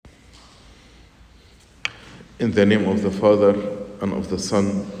In the name of the Father, and of the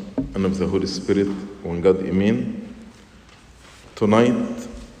Son, and of the Holy Spirit, one God, Amen. Tonight,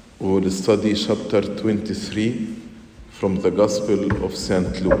 we will study chapter 23 from the Gospel of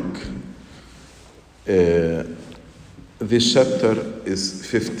St. Luke. This chapter is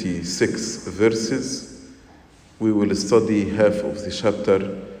 56 verses. We will study half of the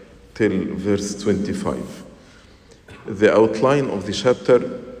chapter till verse 25. The outline of the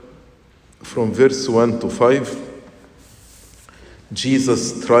chapter from verse 1 to 5,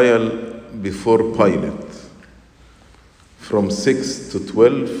 Jesus' trial before Pilate. From 6 to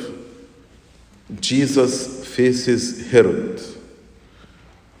 12, Jesus faces Herod.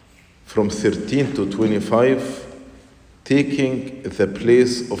 From 13 to 25, taking the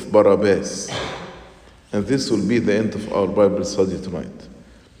place of Barabbas. And this will be the end of our Bible study tonight.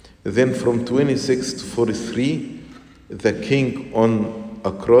 Then from 26 to 43, the king on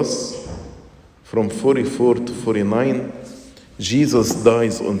a cross. From 44 to 49, Jesus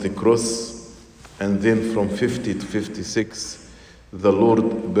dies on the cross. And then from 50 to 56, the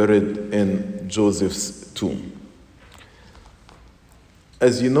Lord buried in Joseph's tomb.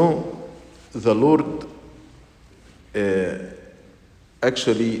 As you know, the Lord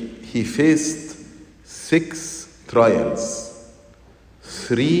actually, he faced 6 trials.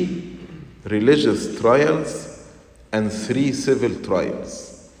 3 religious trials and 3 civil trials.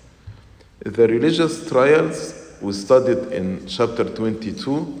 The religious trials we studied in chapter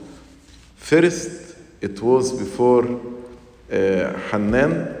 22. First, it was before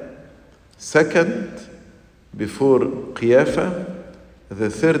Hanan. Second, before Qiyafah.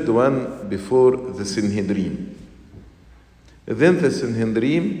 The third one before the Sanhedrin. Then the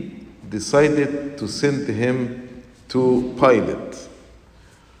Sanhedrin decided to send him to Pilate.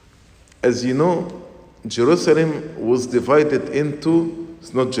 As you know, Jerusalem was divided into,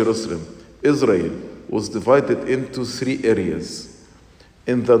 it's not Jerusalem, Israel was divided into 3 areas.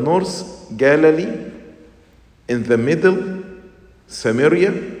 In the north, Galilee. In the middle,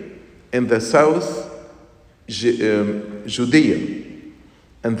 Samaria. In the south, Judea.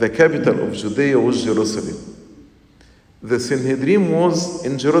 And the capital of Judea was Jerusalem. The Sanhedrin was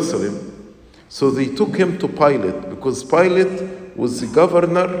in Jerusalem. So they took him to Pilate because Pilate was the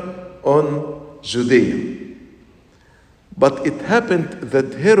governor on Judea. But it happened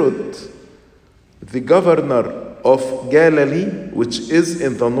that Herod, the governor of Galilee, which is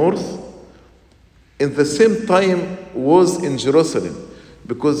in the north, in the same time was in Jerusalem,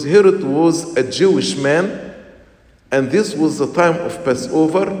 because Herod was a Jewish man, and this was the time of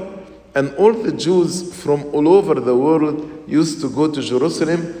Passover, and all the Jews from all over the world used to go to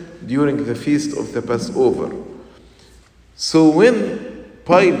Jerusalem during the feast of the Passover. So when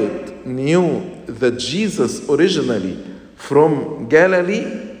Pilate knew that Jesus originally from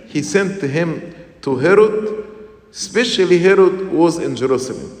Galilee, he sent him to Herod, especially Herod was in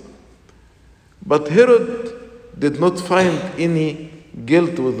Jerusalem. But Herod did not find any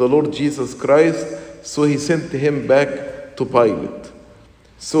guilt with the Lord Jesus Christ, so he sent him back to Pilate.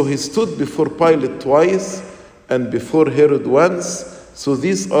 So he stood before Pilate twice and before Herod once. So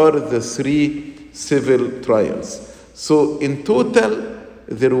these are the 3 civil trials. So in total,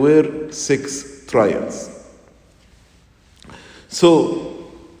 there were 6 trials. So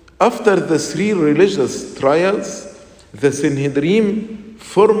after the 3 religious trials, the Sanhedrin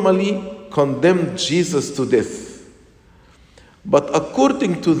formally condemned Jesus to death. But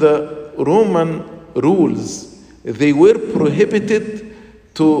according to the Roman rules, they were prohibited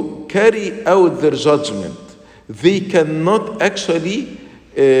to carry out their judgment. They cannot actually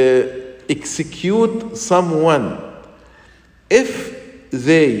execute someone. If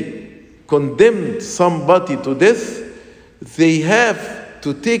they condemned somebody to death, they have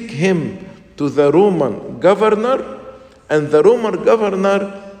to take him to the Roman governor, and the Roman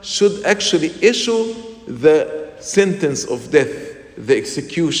governor should actually issue the sentence of death, the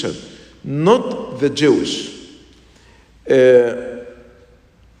execution, not the Jewish.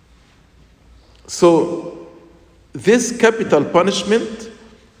 So this capital punishment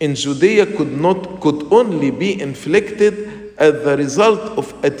in Judea could only be inflicted as the result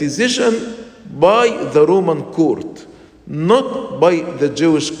of a decision by the Roman court, not by the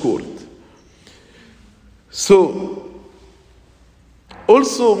Jewish court. So,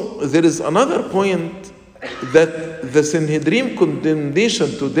 also there is another point, that the Sanhedrin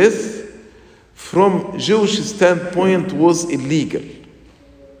condemnation to death from Jewish standpoint was illegal.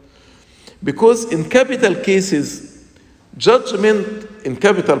 Because in capital cases, judgment in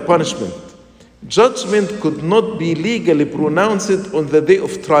capital punishment, judgment could not be legally pronounced on the day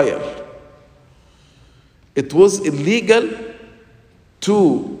of trial. It was illegal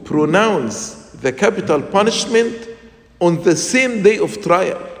to pronounce the capital punishment on the same day of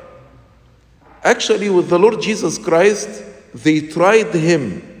trial. Actually, with the Lord Jesus Christ, they tried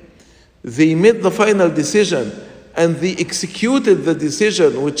him. They made the final decision, and they executed the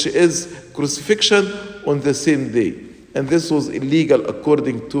decision, which is crucifixion, on the same day. And this was illegal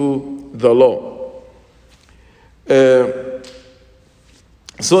according to the law.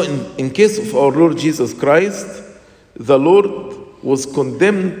 So in case of our Lord Jesus Christ, the Lord was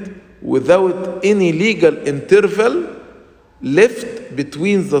condemned without any legal interval left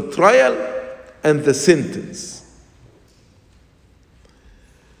between the trial and the sentence.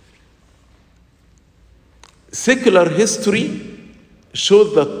 Secular history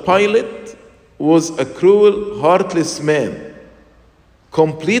showed that Pilate was a cruel, heartless man,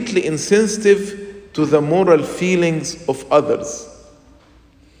 completely insensitive to the moral feelings of others.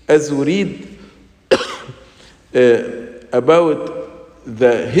 As we read about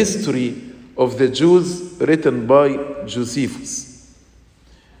the history of the Jews written by Josephus.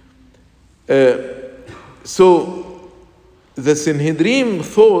 So the Sanhedrin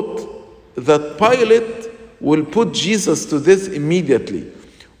thought that Pilate will put Jesus to death immediately.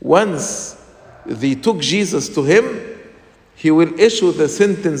 Once they took Jesus to him, he will issue the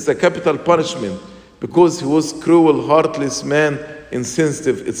sentence, the capital punishment, because he was cruel, heartless man,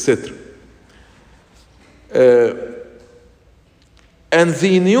 insensitive, etc. And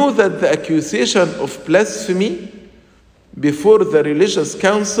they knew that the accusation of blasphemy before the religious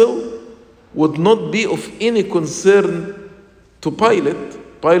council would not be of any concern to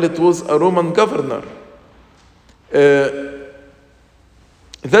Pilate. Pilate was a Roman governor.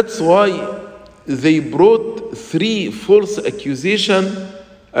 That's why they brought 3 false accusations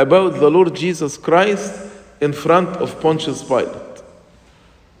about the Lord Jesus Christ in front of Pontius Pilate.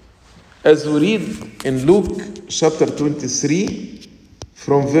 As we read in Luke chapter 23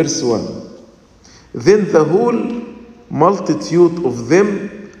 from verse 1. Then the whole multitude of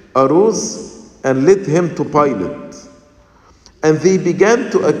them arose and led him to Pilate. And they began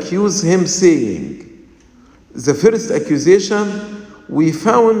to accuse him, saying, the first accusation, we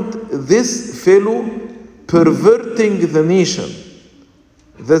found this fellow perverting the nation.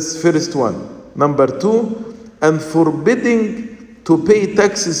 That's first one. Number 2, and forbidding to pay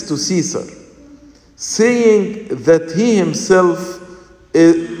taxes to Caesar, saying that he himself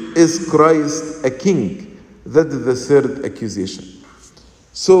is Christ a king. That is the third accusation.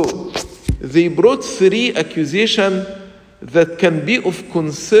 So they brought 3 accusations that can be of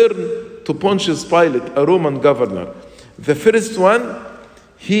concern to Pontius Pilate, a Roman governor. The first one,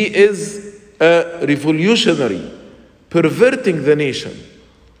 he is a revolutionary, perverting the nation.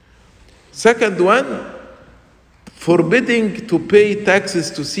 Second one, forbidding to pay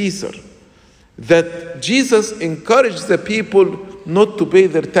taxes to Caesar. That Jesus encouraged the people not to pay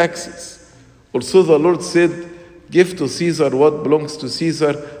their taxes. Also the Lord said, give to Caesar what belongs to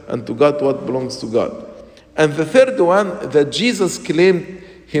Caesar, and to God what belongs to God. And the third one, that Jesus claimed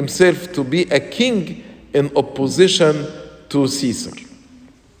himself to be a king in opposition to Caesar.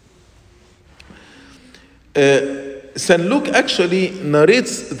 St. Luke actually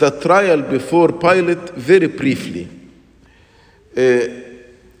narrates the trial before Pilate very briefly.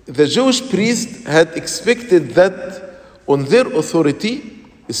 The Jewish priest had expected that on their authority,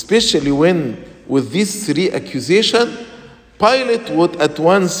 especially when with these 3 accusations, Pilate would at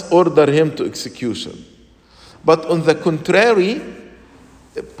once order him to execution. But on the contrary,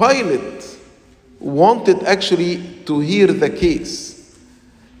 Pilate wanted actually to hear the case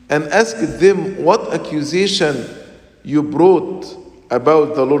and asked them, what accusation you brought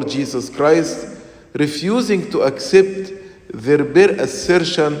about the Lord Jesus Christ, refusing to accept their bare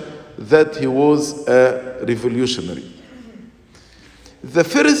assertion that he was a revolutionary. The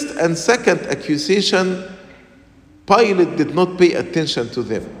first and second accusation, Pilate did not pay attention to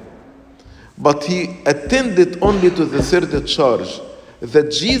them, but he attended only to the third charge,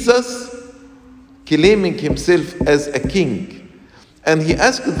 that Jesus claiming himself as a king. And he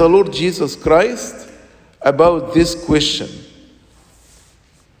asked the Lord Jesus Christ about this question.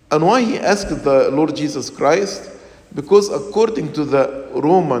 And why he asked the Lord Jesus Christ? Because according to the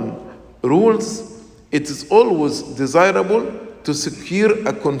Roman rules, it is always desirable to secure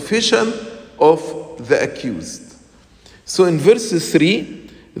a confession of the accused. So in verse 3,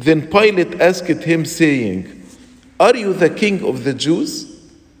 then Pilate asked him, saying, are you the king of the Jews?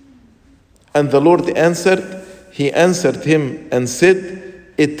 And the Lord answered, he answered him and said,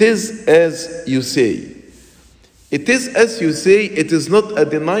 it is as you say. It is as you say. It is not a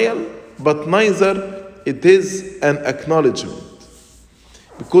denial, but neither it is an acknowledgement.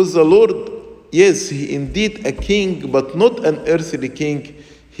 Because the Lord, yes, he indeed a king, but not an earthly king.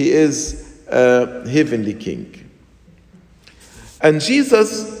 He is heavenly king. And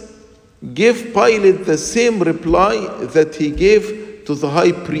Jesus gave Pilate the same reply that he gave to the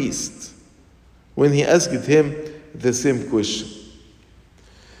high priest when he asked him the same question.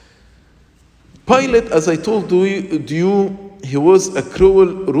 Pilate, as I told you, he was a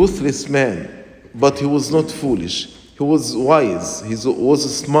cruel, ruthless man, but he was not foolish. He was wise. He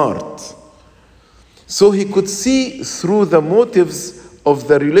was smart. So he could see through the motives of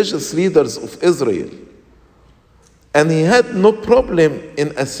the religious leaders of Israel. And he had no problem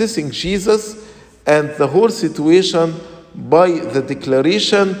in assessing Jesus and the whole situation by the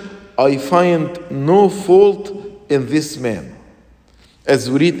declaration, "I find no fault in this man." As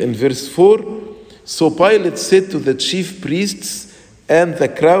we read in verse 4, "So Pilate said to the chief priests and the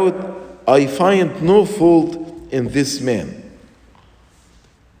crowd, 'I find no fault in this man.'"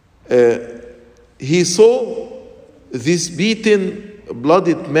 He saw this beaten,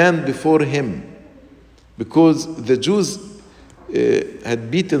 bloodied man before him, because the Jews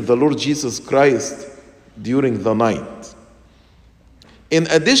had beaten the Lord Jesus Christ during the night. In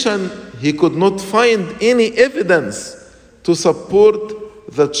addition, he could not find any evidence to support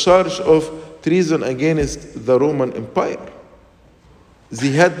the charge of treason against the Roman Empire. They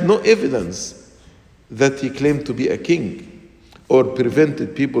had no evidence that he claimed to be a king or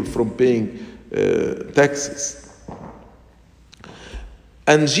prevented people from paying taxes.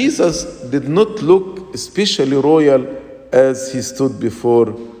 And Jesus did not look especially royal as he stood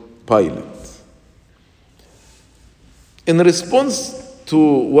before Pilate. In response to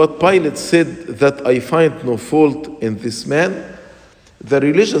what Pilate said, that "I find no fault in this man," the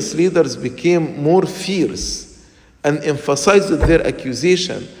religious leaders became more fierce and emphasized their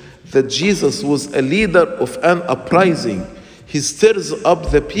accusation that Jesus was a leader of an uprising. He stirs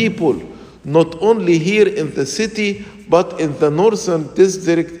up the people, not only here in the city, but in the northern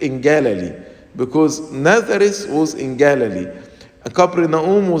district in Galilee, because Nazareth was in Galilee,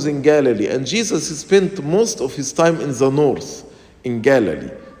 Capernaum was in Galilee, and Jesus spent most of his time in the north, in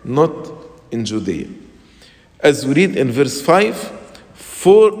Galilee, not in Judea. As we read in verse 5,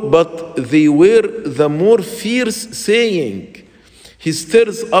 but they were the more fierce, saying, "He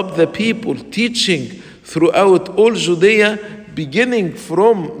stirs up the people, teaching throughout all Judea, beginning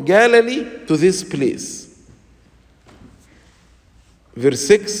from Galilee to this place." Verse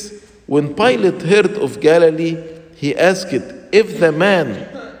 6, when Pilate heard of Galilee, he asked if the man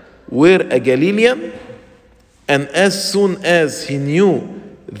were a Galilean, and as soon as he knew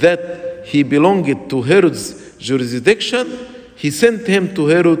that he belonged to Herod's jurisdiction, he sent him to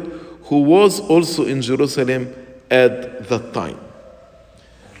Herod, who was also in Jerusalem at that time.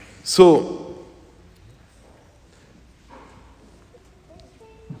 So,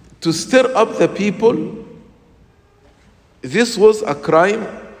 to stir up the people, this was a crime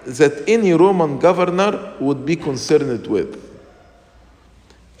that any Roman governor would be concerned with.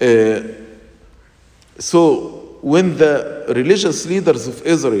 So when the religious leaders of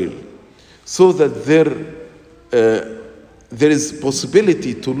Israel saw that there is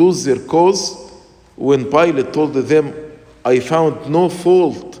possibility to lose their cause, when Pilate told them, "I found no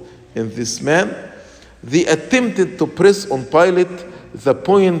fault in this man," they attempted to press on Pilate the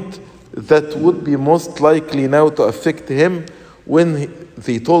point that would be most likely now to affect him, when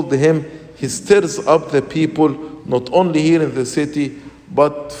they told him, "He stirs up the people not only here in the city,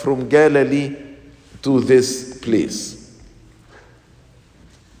 but from Galilee to this place."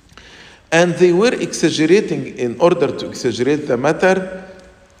 And they were exaggerating. In order to exaggerate the matter,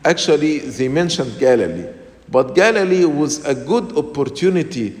 actually they mentioned Galilee. But Galilee was a good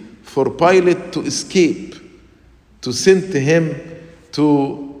opportunity for Pilate to escape, to send him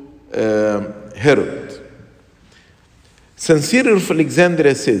to Herod. St. Cyril of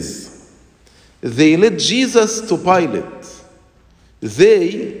Alexandria says, "They led Jesus to Pilate.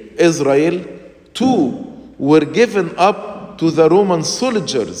 They, Israel, too, were given up to the Roman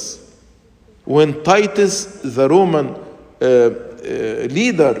soldiers when Titus, the Roman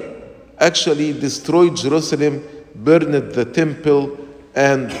leader, actually destroyed Jerusalem, burned the temple,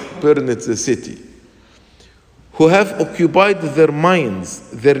 and burned the city. Who have occupied their minds,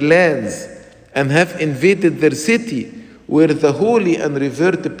 their lands, and have invaded their city, where the holy and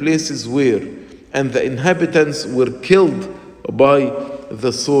revered places were, and the inhabitants were killed by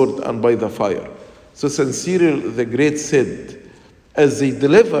the sword and by the fire." So St. Cyril the Great said, as they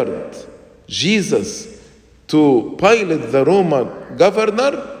delivered Jesus to Pilate, the Roman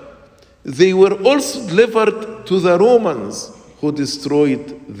governor, they were also delivered to the Romans who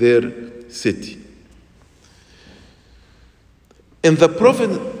destroyed their city. In the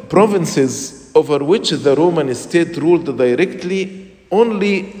provinces over which the Roman state ruled directly,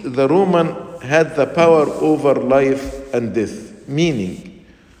 only the Roman had the power over life and death. Meaning,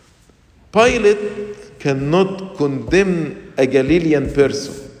 Pilate cannot condemn a Galilean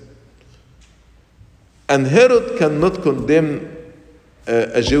person, and Herod cannot condemn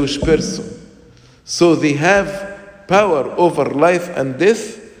a Jewish person. So they have power over life and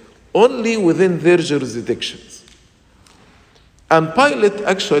death only within their jurisdictions. And Pilate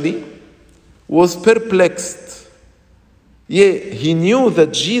actually was perplexed. Yeah, he knew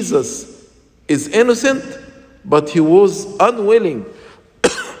that Jesus is innocent, but he was unwilling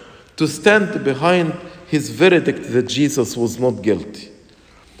to stand behind his verdict that Jesus was not guilty.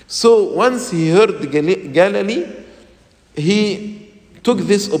 So once he heard Galilee, he took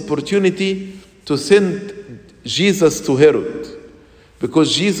this opportunity to send Jesus to Herod,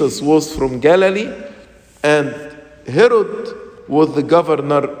 because Jesus was from Galilee and Herod was the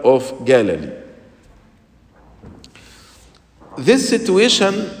governor of Galilee. This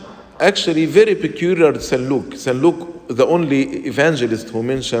situation actually very peculiar to St. Luke. St. Luke, the only evangelist who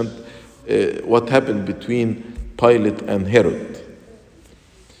mentioned what happened between Pilate and Herod.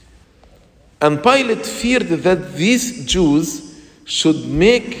 And Pilate feared that these Jews should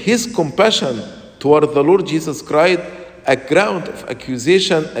make his compassion toward the Lord Jesus Christ a ground of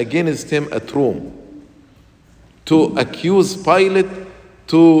accusation against him at Rome, to accuse Pilate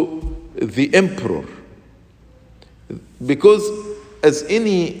to the emperor. Because as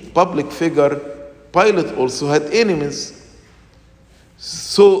any public figure, Pilate also had enemies.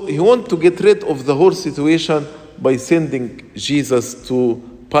 So he wanted to get rid of the whole situation by sending Jesus to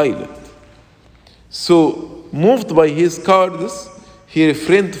Pilate. So, moved by his cowardice, he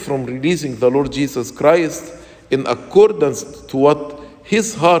refrained from releasing the Lord Jesus Christ in accordance to what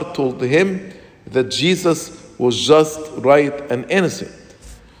his heart told him, that Jesus was just, right, and innocent.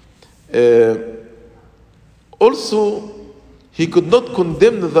 Also, he could not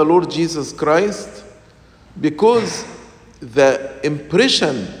condemn the Lord Jesus Christ because the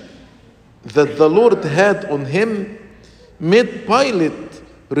impression that the Lord had on him made Pilate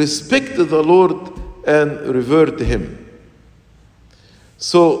respect the Lord and revert him.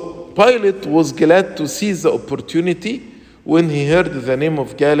 So Pilate was glad to seize the opportunity when he heard the name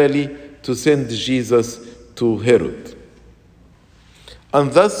of Galilee to send Jesus to Herod.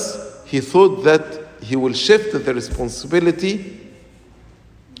 And thus he thought that he will shift the responsibility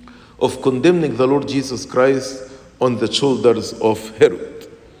of condemning the Lord Jesus Christ on the shoulders of Herod.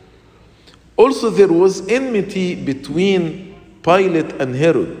 Also, there was enmity between Pilate and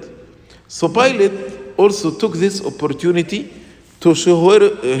Herod. So Pilate also took this opportunity to show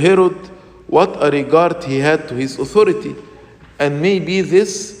Herod what a regard he had to his authority. And maybe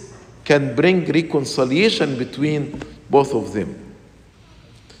this can bring reconciliation between both of them.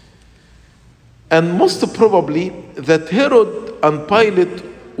 And most probably that Herod and Pilate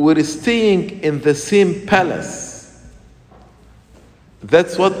were staying in the same palace.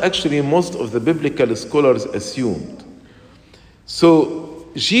 That's what actually most of the biblical scholars assumed. So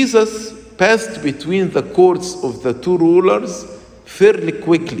Jesus passed between the courts of the two rulers fairly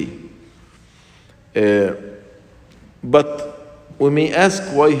quickly. But we may ask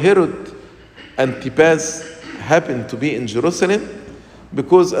why Herod Antipas happened to be in Jerusalem,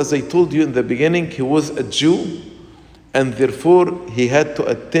 because as I told you in the beginning, he was a Jew, and therefore he had to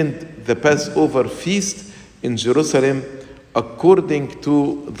attend the Passover feast in Jerusalem according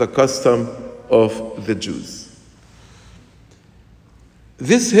to the custom of the Jews.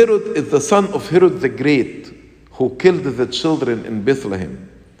 This Herod is the son of Herod the Great, who killed the children in Bethlehem.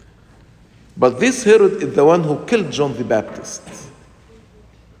 But this Herod is the one who killed John the Baptist.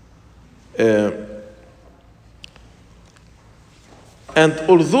 And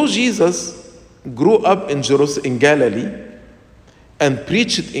although Jesus grew up in Jerusalem, in Galilee, and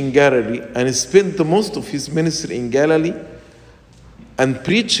preached in Galilee, and spent the most of his ministry in Galilee, and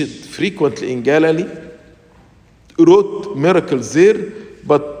preached frequently in Galilee, wrought miracles there,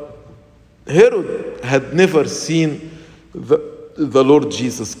 but Herod had never seen the Lord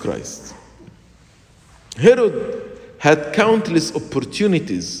Jesus Christ. Herod had countless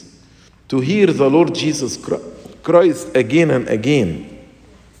opportunities to hear the Lord Jesus Christ again and again,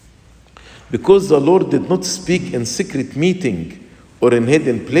 because the Lord did not speak in secret meeting or in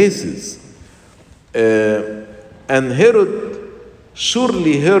hidden places. And Herod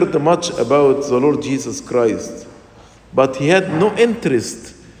surely heard much about the Lord Jesus Christ, but he had no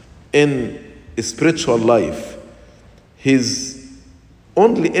interest in spiritual life. His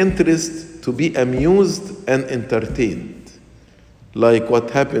only interest to be amused and entertained, like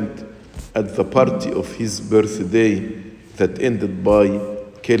what happened at the party of his birthday that ended by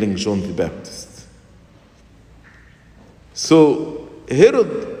killing John the Baptist. So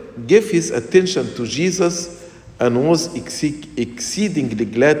Herod gave his attention to Jesus and was exceedingly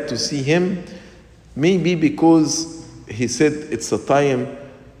glad to see him, maybe because he said it's a time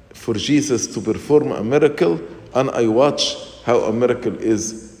for Jesus to perform a miracle, and I watch how a miracle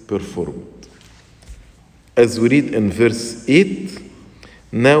is performed. As we read in verse 8,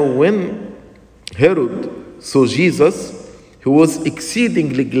 now when Herod saw Jesus, he was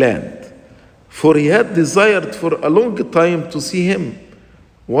exceedingly glad, for he had desired for a long time to see him.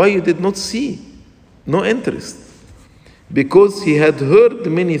 Why you did not see? No interest. Because he had heard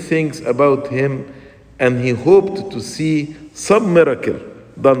many things about him, and he hoped to see some miracle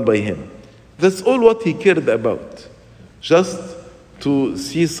done by him. That's all what he cared about, just to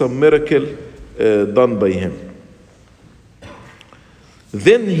see some miracle done by him.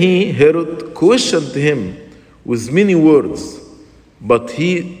 Then Herod, questioned him with many words, but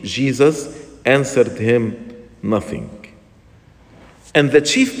he, Jesus, answered him nothing. And the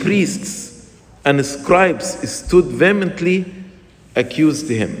chief priests and scribes stood vehemently, accused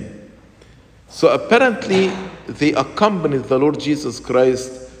him. So apparently they accompanied the Lord Jesus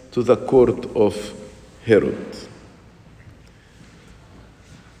Christ to the court of Herod.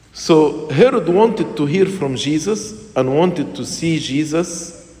 So Herod wanted to hear from Jesus and wanted to see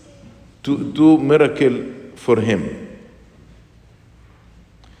Jesus to do miracle for him.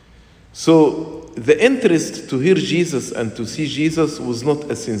 So the interest to hear Jesus and to see Jesus was not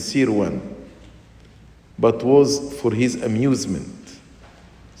a sincere one, but was for his amusement.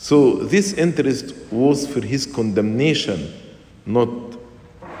 So this interest was for his condemnation, not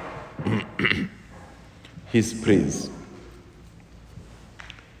his praise.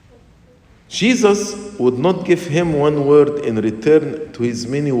 Jesus would not give him one word in return to his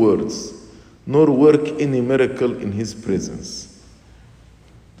many words, nor work any miracle in his presence.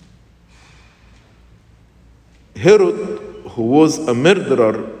 Herod, who was a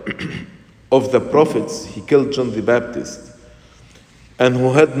murderer of the prophets, he killed John the Baptist, and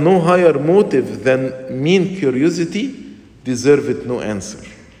who had no higher motive than mean curiosity, deserved no answer.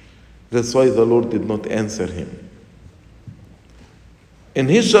 That's why the Lord did not answer him. In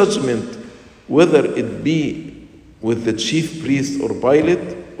his judgment, whether it be with the chief priest or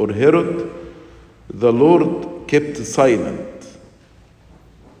Pilate or Herod, the Lord kept silent.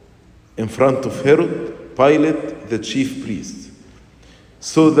 In front of Herod, Pilate, the chief priest.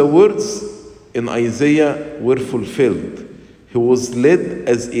 So the words in Isaiah were fulfilled. He was led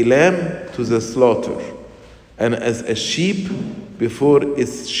as a lamb to the slaughter, and as a sheep before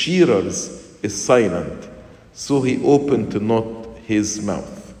its shearers is silent, so he opened not his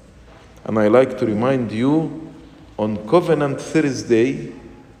mouth. And I like to remind you, on Covenant Thursday,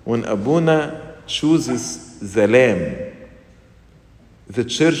 when Abuna chooses the lamb, the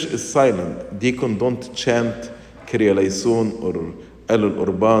church is silent. Deacon don't chant Kyrie eleison or Elul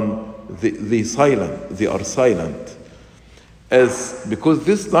Urban. They are silent. Because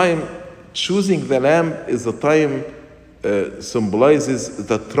this time, choosing the lamb is a time symbolizes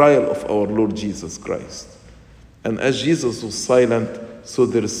the trial of our Lord Jesus Christ. And as Jesus was silent, so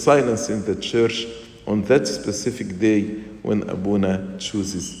there is silence in the church on that specific day when Abuna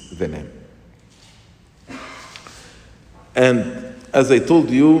chooses the lamb. And as I told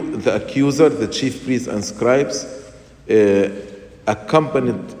you, the accuser, the chief priests and scribes,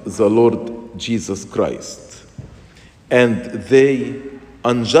 accompanied the Lord Jesus Christ. And they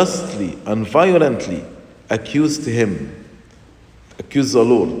unjustly and violently accused the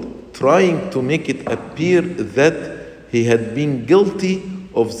Lord, trying to make it appear that he had been guilty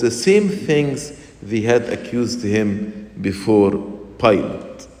of the same things they had accused him before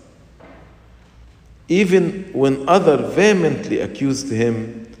Pilate. Even when others vehemently accused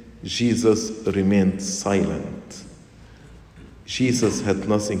him, Jesus remained silent. Jesus had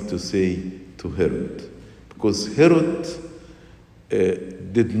nothing to say to Herod, because Herod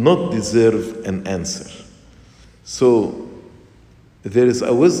did not deserve an answer. So there is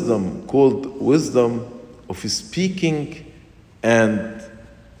a wisdom called wisdom of speaking and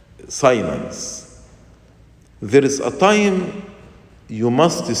silence. There is a time you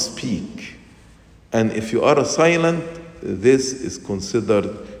must speak, and if you are silent, this is considered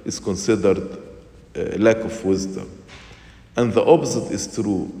lack of wisdom. And the opposite is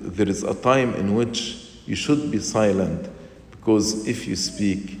true. There is a time in which you should be silent, because if you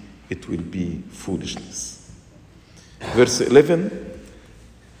speak, it will be foolishness. Verse 11,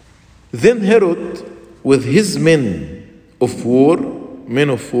 then Herod, with his men of war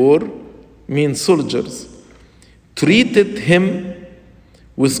mean soldiers, treated him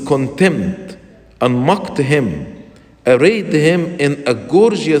with contempt and mocked him, arrayed him in a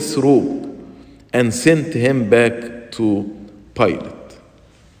gorgeous robe, and sent him back to Pilate.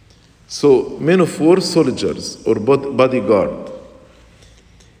 So men of war soldiers or bodyguard.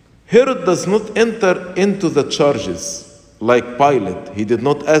 Herod does not enter into the charges like Pilate. He did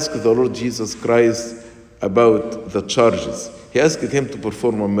not ask the Lord Jesus Christ about the charges. He asked him to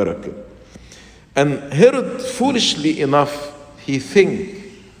perform a miracle. And Herod, foolishly enough, he thinks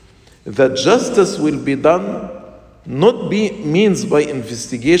that justice will be done not means by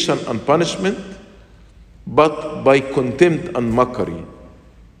investigation and punishment, but by contempt and mockery.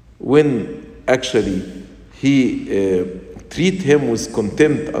 When actually he treat him with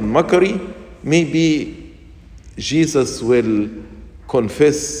contempt and mockery, maybe Jesus will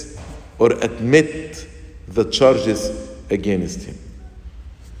confess or admit the charges against him.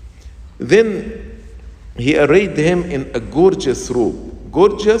 Then he arrayed him in a gorgeous robe.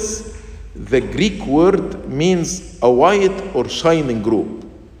 Gorgeous, the Greek word, means a white or shining robe.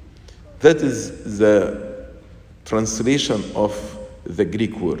 That is the translation of the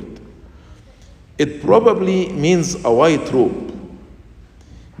Greek word. It probably means a white robe,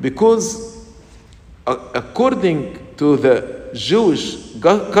 because according to the Jewish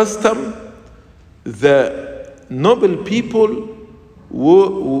custom, the noble people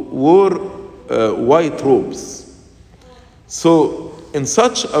wore white robes. So in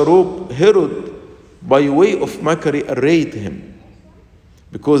such a robe, Herod, by way of mockery, arrayed him,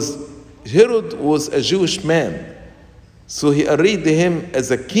 because Herod was a Jewish man. So he arrayed him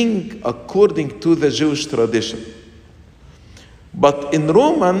as a king according to the Jewish tradition. But in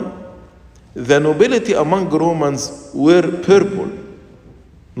Roman, the nobility among Romans were purple,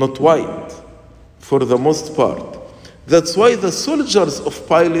 not white, for the most part. That's why the soldiers of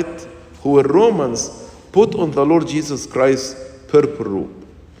Pilate, who were Romans, put on the Lord Jesus Christ purple robe.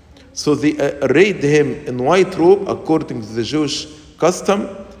 So they arrayed him in white robe according to the Jewish custom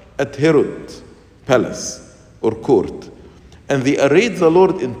at Herod's palace or court. And they arrayed the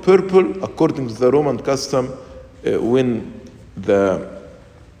Lord in purple according to the Roman custom when the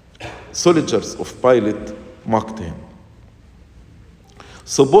soldiers of Pilate mocked him.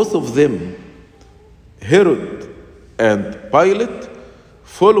 So both of them, Herod and Pilate,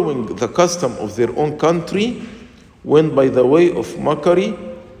 following the custom of their own country, went by the way of mockery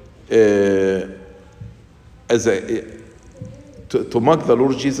to mock the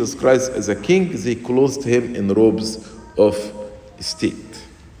Lord Jesus Christ as a king. They clothed him in robes of state.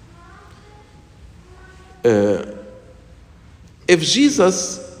 If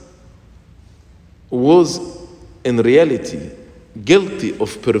Jesus was in reality guilty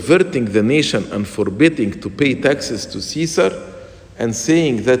of perverting the nation and forbidding to pay taxes to Caesar and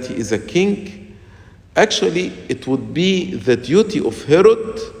saying that he is a king, actually it would be the duty of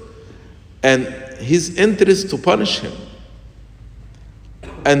Herod and his interest to punish him.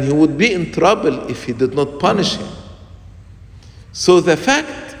 And he would be in trouble if he did not punish him. So the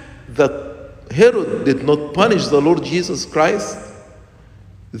fact that Herod did not punish the Lord Jesus Christ,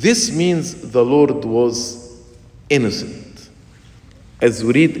 this means the Lord was innocent. As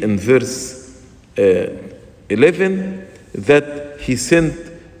we read in verse 11, that he sent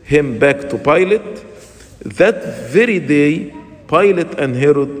him back to Pilate. That very day, Pilate and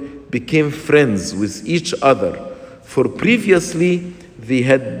Herod became friends with each other, for previously they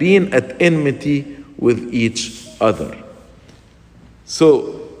had been at enmity with each other.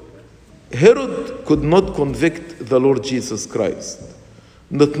 So Herod could not convict the Lord Jesus Christ,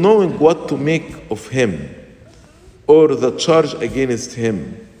 not knowing what to make of him or the charge against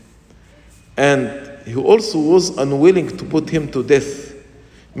him. And he also was unwilling to put him to death.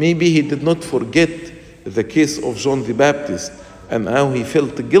 Maybe he did not forget the case of John the Baptist and how he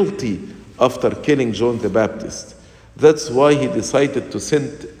felt guilty after killing John the Baptist. That's why he decided to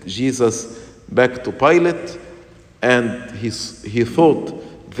send Jesus back to Pilate, and he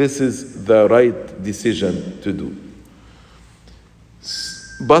thought this is the right decision to do.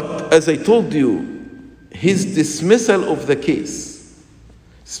 But as I told you, his dismissal of the case,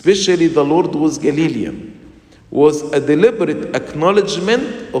 especially the Lord was Galilean, was a deliberate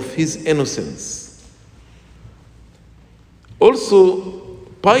acknowledgement of his innocence. Also,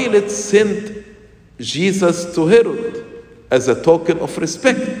 Pilate sent Jesus to Herod as a token of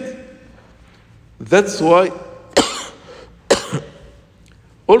respect. That's why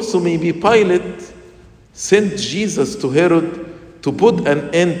also maybe Pilate sent Jesus to Herod to put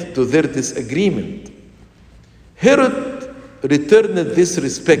an end to their disagreement. Herod returned this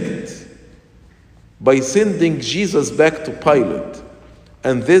respect by sending Jesus back to Pilate,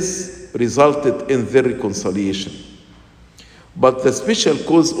 and this resulted in their reconciliation. But the special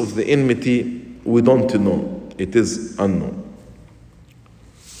cause of the enmity, we don't know. It is unknown.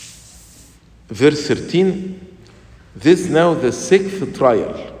 Verse 13, this now the sixth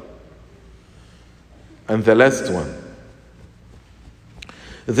trial and the last one.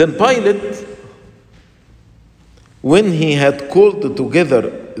 Then Pilate, when he had called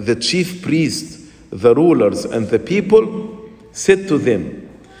together the chief priests, the rulers, and the people, said to them,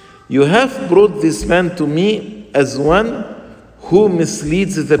 "You have brought this man to me as one who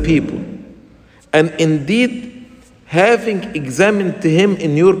misleads the people. And indeed, having examined him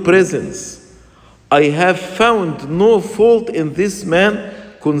in your presence, I have found no fault in this man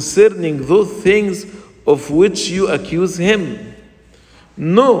concerning those things of which you accuse him.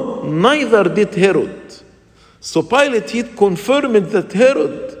 No, neither did Herod." So Pilate, he confirmed that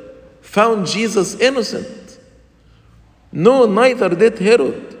Herod found Jesus innocent. "No, neither did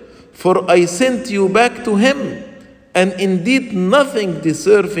Herod, for I sent you back to him, and indeed nothing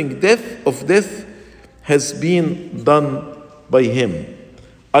deserving of death has been done by him.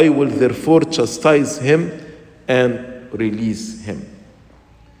 I will therefore chastise him and release him."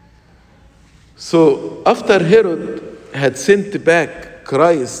 So after Herod had sent back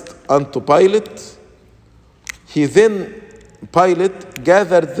Christ unto Pilate, Pilate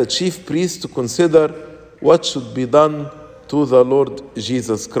gathered the chief priests to consider what should be done to the Lord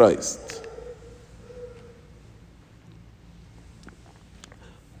Jesus Christ.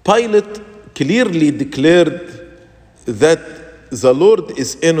 Pilate clearly declared that the Lord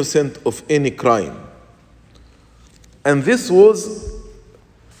is innocent of any crime. And this was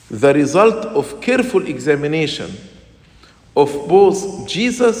the result of careful examination of both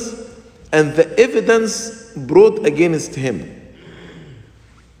Jesus and the evidence brought against him.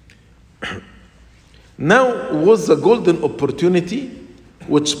 Now was the golden opportunity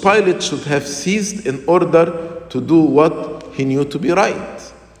which Pilate should have seized in order to do what he knew to be right.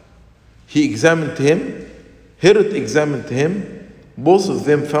 He examined him, Herod examined him, both of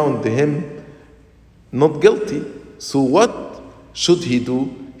them found him not guilty. So what should he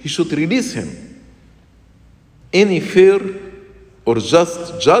do? He should release him. Any fair or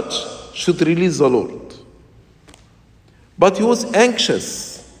just judge should release the Lord. But he was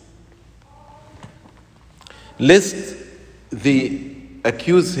anxious lest they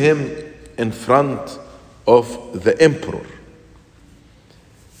accuse him in front of the emperor.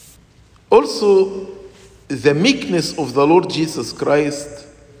 Also, the meekness of the Lord Jesus Christ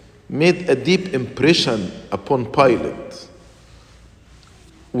made a deep impression upon Pilate.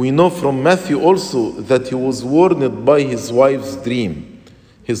 We know from Matthew also that he was warned by his wife's dream.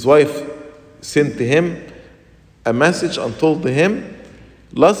 His wife sent him a message and told him,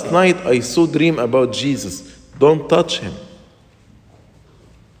 "Last night I saw a dream about Jesus. Don't touch him."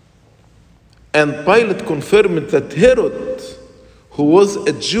 And Pilate confirmed that Herod, who was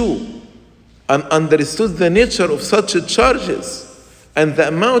a Jew and understood the nature of such charges and the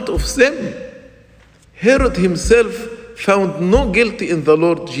amount of them, Herod himself found no guilty in the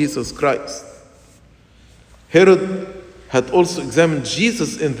Lord Jesus Christ. Herod had also examined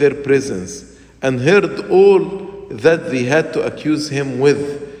Jesus in their presence and heard all that they had to accuse him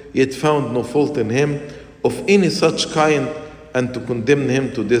with, yet found no fault in him of any such kind, and to condemn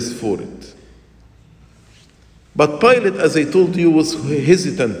him to death for it. But Pilate, as I told you, was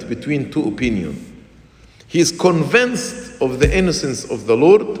hesitant between two opinions. He is convinced of the innocence of the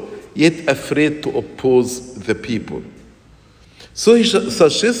Lord, yet afraid to oppose the people. So he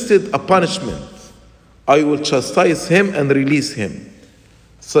suggested a punishment. "I will chastise him and release him."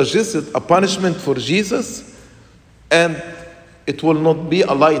 Suggested a punishment for Jesus, and it will not be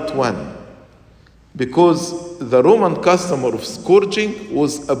a light one, because the Roman custom of scourging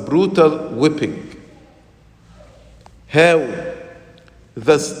was a brutal whipping. How?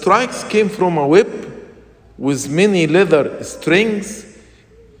 The strikes came from a whip with many leather strings.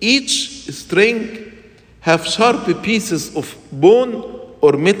 Each string have sharp pieces of bone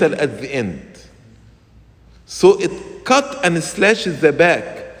or metal at the end. So it cut and slashed the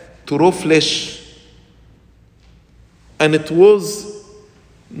back to raw flesh. And it was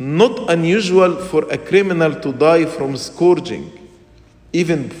not unusual for a criminal to die from scourging,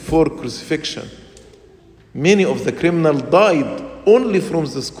 even before crucifixion. Many of the criminals died only from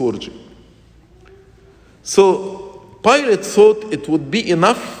the scourging. So Pilate thought it would be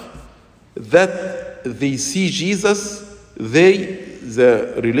enough that they see Jesus,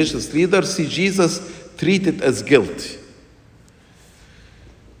 the religious leaders, see Jesus treated as guilty.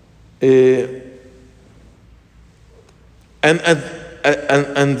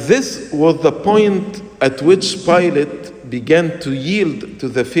 And this was the point at which Pilate began to yield to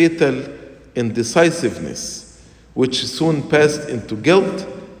the fatal indecisiveness, which soon passed into guilt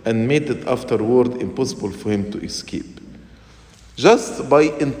and made it afterward impossible for him to escape. Just by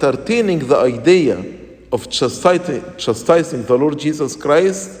entertaining the idea of chastising the Lord Jesus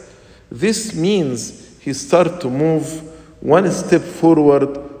Christ, this means he started to move one step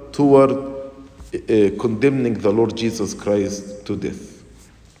forward toward condemning the Lord Jesus Christ to death.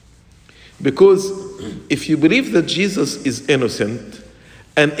 Because if you believe that Jesus is innocent,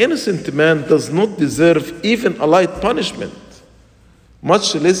 an innocent man does not deserve even a light punishment,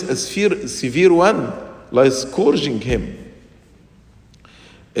 much less a severe one, like scourging him.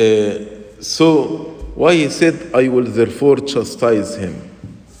 So why he said, I will therefore chastise him.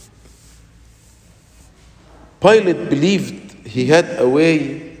 Pilate believed he had a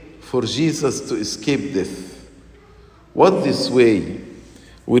way for Jesus to escape death. What this way?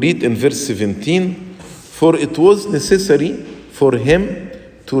 We read in verse 17, for it was necessary for him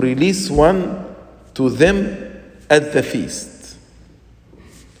to release one to them at the feast.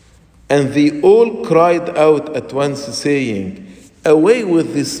 And they all cried out at once, saying, away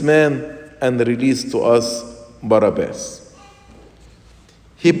with this man and release to us Barabbas.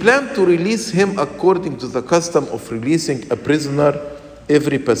 He planned to release him according to the custom of releasing a prisoner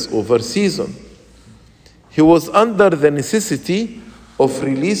every Passover season. He was under the necessity of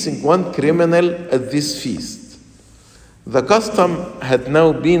releasing one criminal at this feast. The custom had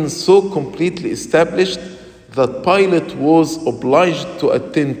now been so completely established that Pilate was obliged to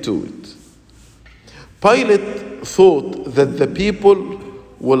attend to it. Pilate thought that the people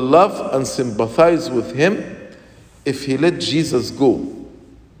will love and sympathize with him if he let Jesus go,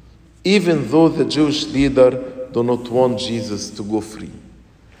 even though the Jewish leader do not want Jesus to go free.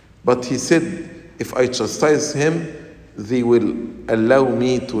 But he said, if I chastise him, they will allow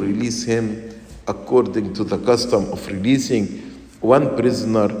me to release him according to the custom of releasing one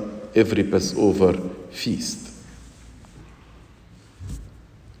prisoner every Passover feast.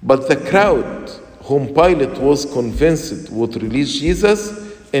 But the crowd, whom Pilate was convinced would release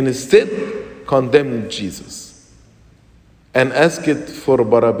Jesus, instead condemned Jesus and asked for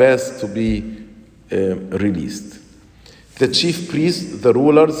Barabbas to be released. The chief priests, the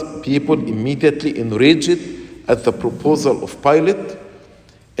rulers, people immediately enraged at the proposal of Pilate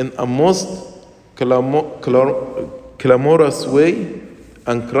in a most clamorous way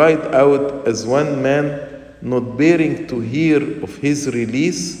and cried out as one man, not bearing to hear of his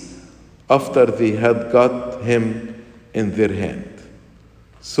release after they had got him in their hand.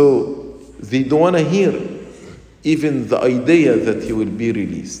 So they don't want to hear even the idea that he will be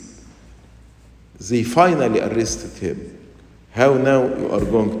released. They finally arrested him. How now you are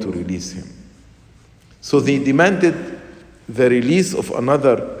going to release him? So they demanded the release of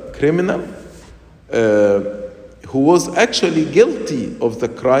another criminal who was actually guilty of the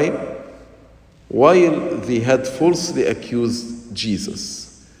crime while they had falsely accused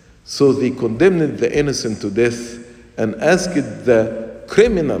Jesus. So they condemned the innocent to death and asked the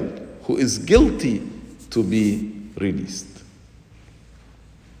criminal who is guilty to be released.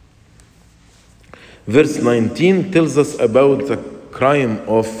 Verse 19 tells us about the crime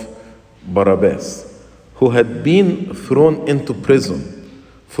of Barabbas, who had been thrown into prison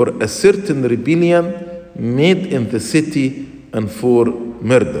for a certain rebellion made in the city and for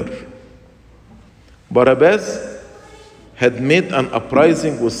murder. Barabbas had made an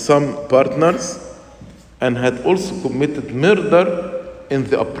uprising with some partners and had also committed murder in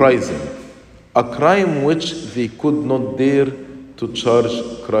the uprising, a crime which they could not dare to charge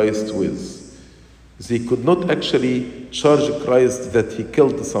Christ with. They could not actually charge Christ that he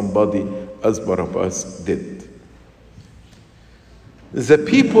killed somebody as Barabbas did. The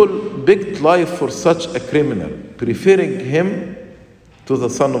people begged life for such a criminal, preferring him to the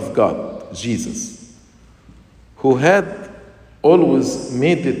Son of God, Jesus, who had always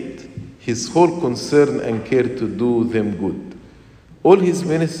made it his whole concern and care to do them good. All his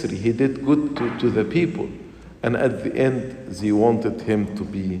ministry, he did good to the people, and at the end, they wanted him to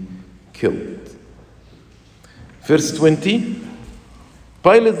be killed. Verse 20,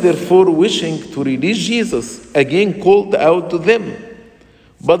 Pilate, therefore, wishing to release Jesus, again called out to them,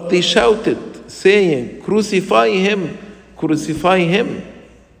 but they shouted, saying, crucify him, crucify him.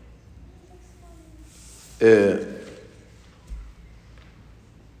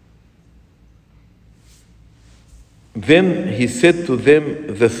 Then he said to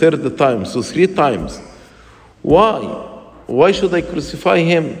them the third time, so 3 times, why? Why should I crucify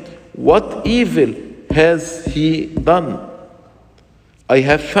him? What evil has he done? I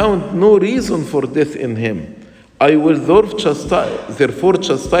have found no reason for death in him. I will therefore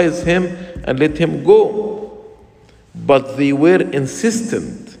chastise him and let him go. But they were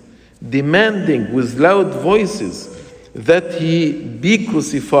insistent, demanding with loud voices that he be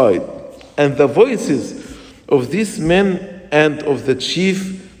crucified. And the voices of these men and of the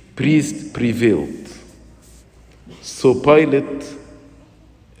chief priest prevailed. So Pilate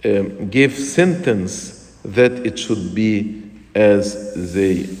gave sentence that it should be as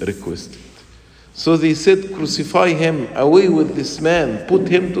they requested. So they said, crucify him, away with this man, put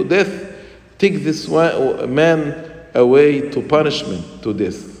him to death, take this man away to punishment, to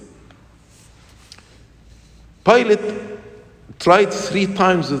death. Pilate tried 3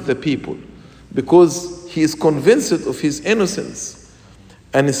 times with the people because he is convinced of his innocence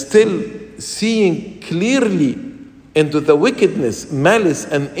and still seeing clearly into the wickedness, malice,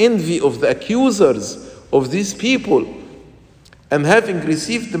 and envy of the accusers of these people. And having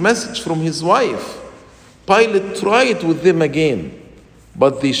received the message from his wife, Pilate tried with them again,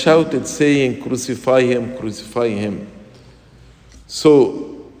 but they shouted, saying, crucify him, crucify him.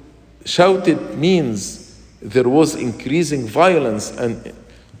 So, shouted means there was increasing violence and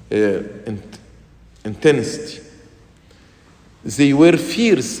intensity. They were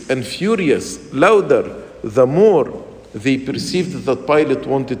fierce and furious, louder, the more they perceived that Pilate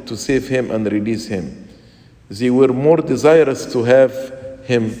wanted to save him and release him. They were more desirous to have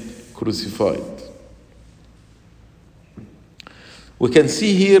him crucified. We can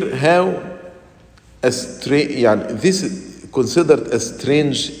see here how this is considered a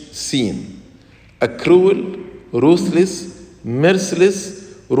strange scene. A cruel, ruthless,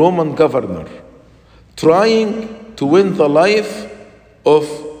 merciless Roman governor trying to win the life of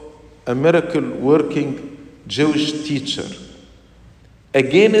a miracle-working Jewish teacher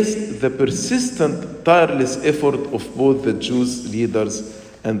against the persistent, tireless effort of both the Jews leaders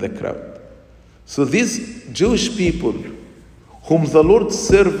and the crowd. So these Jewish people, whom the Lord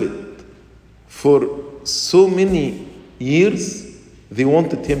served for so many years, they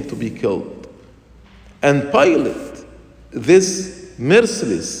wanted him to be killed. And Pilate, this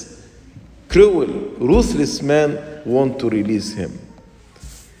merciless, cruel, ruthless man, wanted to release him.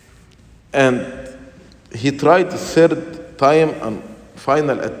 And he tried the 3rd time and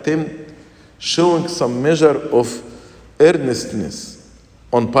final attempt, showing some measure of earnestness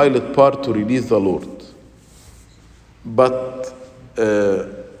on Pilate's part to release the Lord. But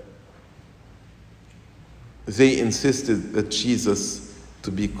they insisted that Jesus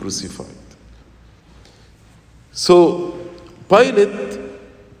to be crucified. So Pilate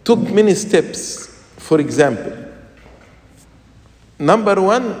took many steps. For example, number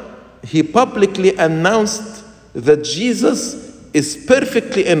 1, he publicly announced that Jesus is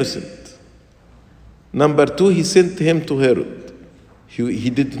perfectly innocent. Number 2, he sent him to Herod. He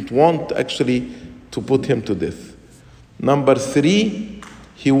didn't want actually to put him to death. Number 3,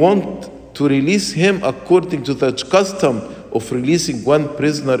 he wanted to release him according to the custom of releasing 1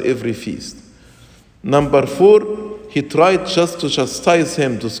 prisoner every feast. Number 4, he tried just to chastise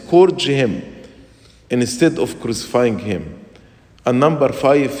him, to scourge him, instead of crucifying him. And number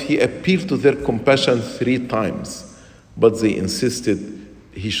 5, he appealed to their compassion 3 times, but they insisted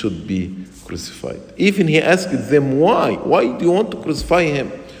he should be crucified. Even he asked them, why? Why do you want to crucify him?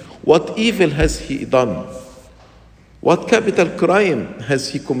 What evil has he done? What capital crime has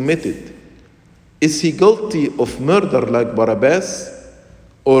he committed? Is he guilty of murder like Barabbas,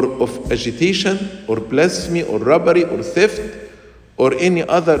 or of agitation, or blasphemy, or robbery, or theft, or any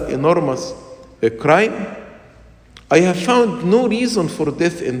other enormous crime? I have found no reason for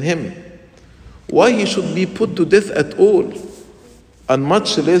death in him. Why he should be put to death at all, and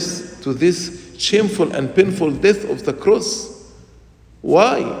much less to this shameful and painful death of the cross?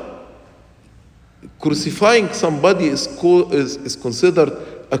 Why? Crucifying somebody is considered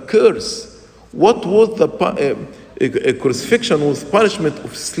a curse. What was the crucifixion was punishment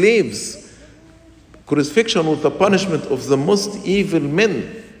of slaves. Crucifixion was the punishment of the most evil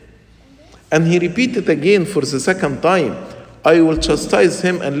men. And he repeated again for the 2nd time, I will chastise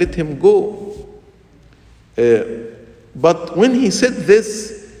him and let him go. But when he said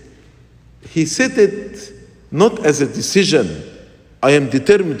this, he said it not as a decision, I am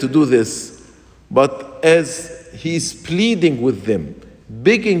determined to do this, but as he is pleading with them,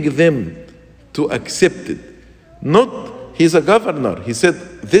 begging them to accept it. Not, he's a governor. He said,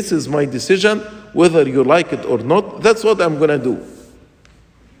 this is my decision, whether you like it or not, that's what I'm going to do.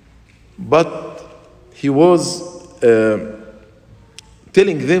 But he was telling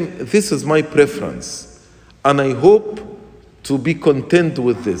them, this is my preference, and I hope to be content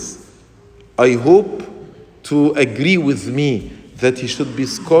with this. I hope to agree with me that he should be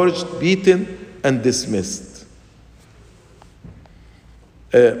scourged, beaten, and dismissed.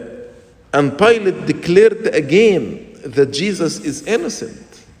 And Pilate declared again that Jesus is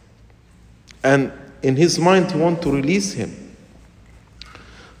innocent. And in his mind, he wanted to release him.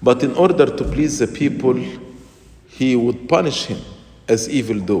 But in order to please the people, he would punish him as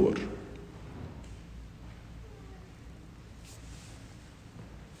evildoer.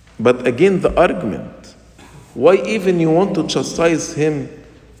 But again, the argument, why even you want to chastise him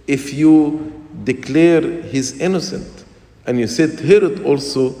if you declare he's innocent? And you said Herod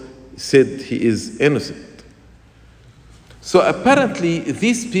also said he is innocent. So apparently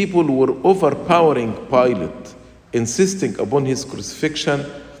these people were overpowering Pilate, insisting upon his crucifixion,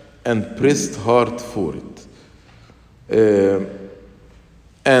 and pressed hard for it.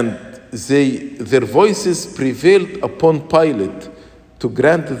 And their voices prevailed upon Pilate to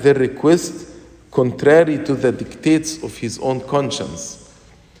grant their request, contrary to the dictates of his own conscience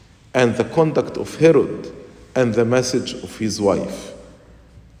and the conduct of Herod and the message of his wife.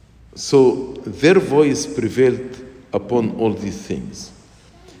 So their voice prevailed upon all these things.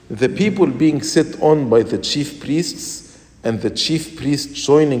 The people being set on by the chief priests, and the chief priests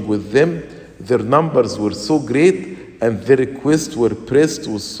joining with them, their numbers were so great, and their requests were pressed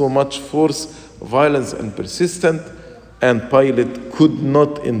with so much force, violence, and persistent, and Pilate could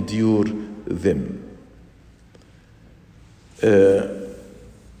not endure them.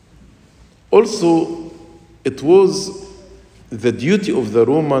 Also, it was the duty of the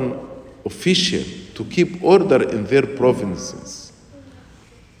Roman official to keep order in their provinces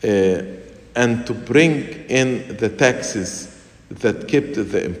and to bring in the taxes that kept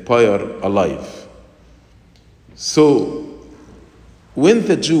the empire alive. So, when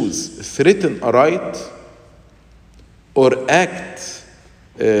the Jews threaten a right or act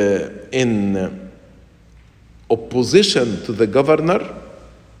in opposition to the governor,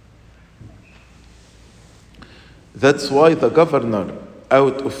 that's why the governor,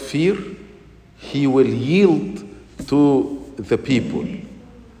 out of fear, he will yield to the people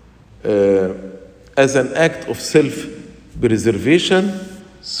as an act of self-preservation,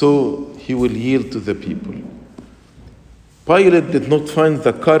 so he will yield to the people. Pilate did not find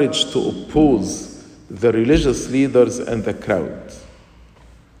the courage to oppose the religious leaders and the crowd.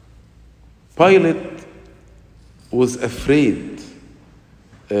 Pilate was afraid,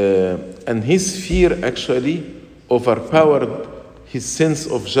 and his fear actually overpowered his sense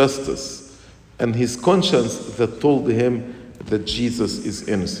of justice and his conscience that told him that Jesus is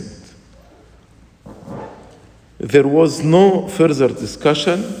innocent. There was no further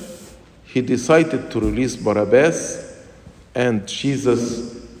discussion. He decided to release Barabbas and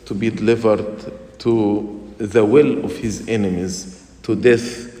Jesus to be delivered to the will of his enemies, to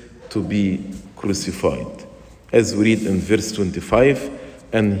death, to be crucified. As we read in verse 25,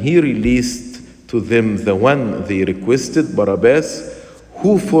 and he released to them the one they requested, Barabbas,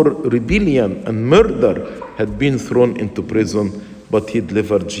 who for rebellion and murder had been thrown into prison, but he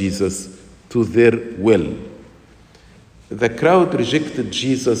delivered Jesus to their will. The crowd rejected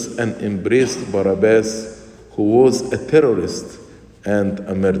Jesus and embraced Barabbas, who was a terrorist and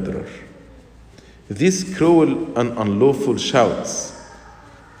a murderer. These cruel and unlawful shouts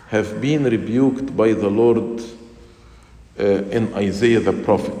have been rebuked by the Lord in Isaiah the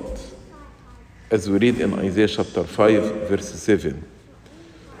prophet, as we read in Isaiah chapter 5, verse 7.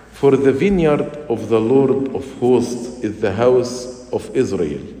 For the vineyard of the Lord of hosts is the house of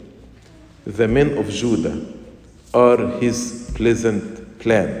Israel. The men of Judah are his pleasant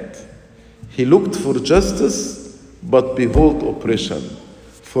plant. He looked for justice, but behold oppression.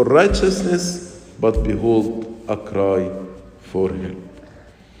 For righteousness, but behold a cry for help.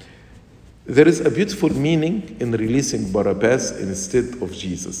 There is a beautiful meaning in releasing Barabbas instead of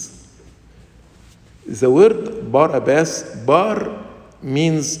Jesus. The word Barabbas, bar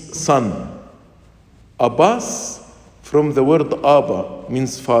means son. Abbas, from the word Abba,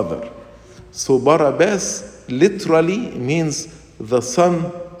 means father. So Barabbas literally means the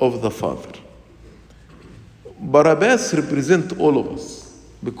son of the father. Barabbas represents all of us,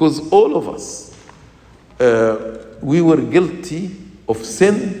 because all of us, we were guilty of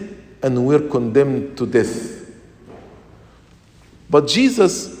sin and were condemned to death. But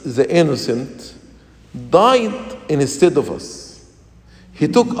Jesus, the innocent, died instead of us. He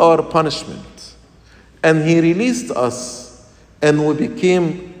took our punishment and he released us, and we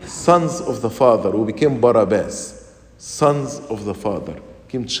became sons of the Father. We became Barabbas, sons of the Father,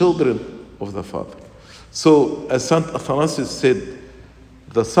 became children of the Father. So, as Saint Athanasius said,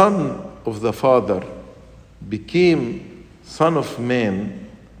 the Son of the Father became Son of Man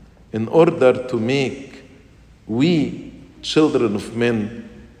in order to make we, children of men,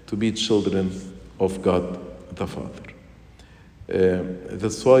 to be children of God the Father.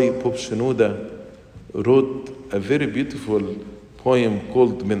 That's why Pope Shenouda wrote a very beautiful poem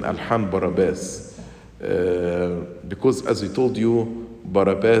called Min Alhan Barabbas, because as I told you,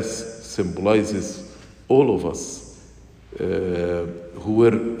 Barabbas symbolizes all of us who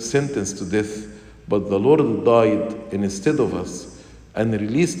were sentenced to death, but the Lord died instead of us and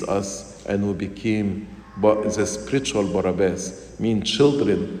released us, and we became the spiritual Barabbas, mean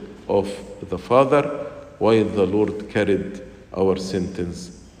children of the Father, while the Lord carried our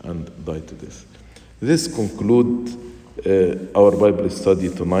sentence and died to death. This concludes our Bible study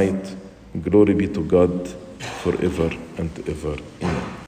tonight. Glory be to God forever and ever. Amen.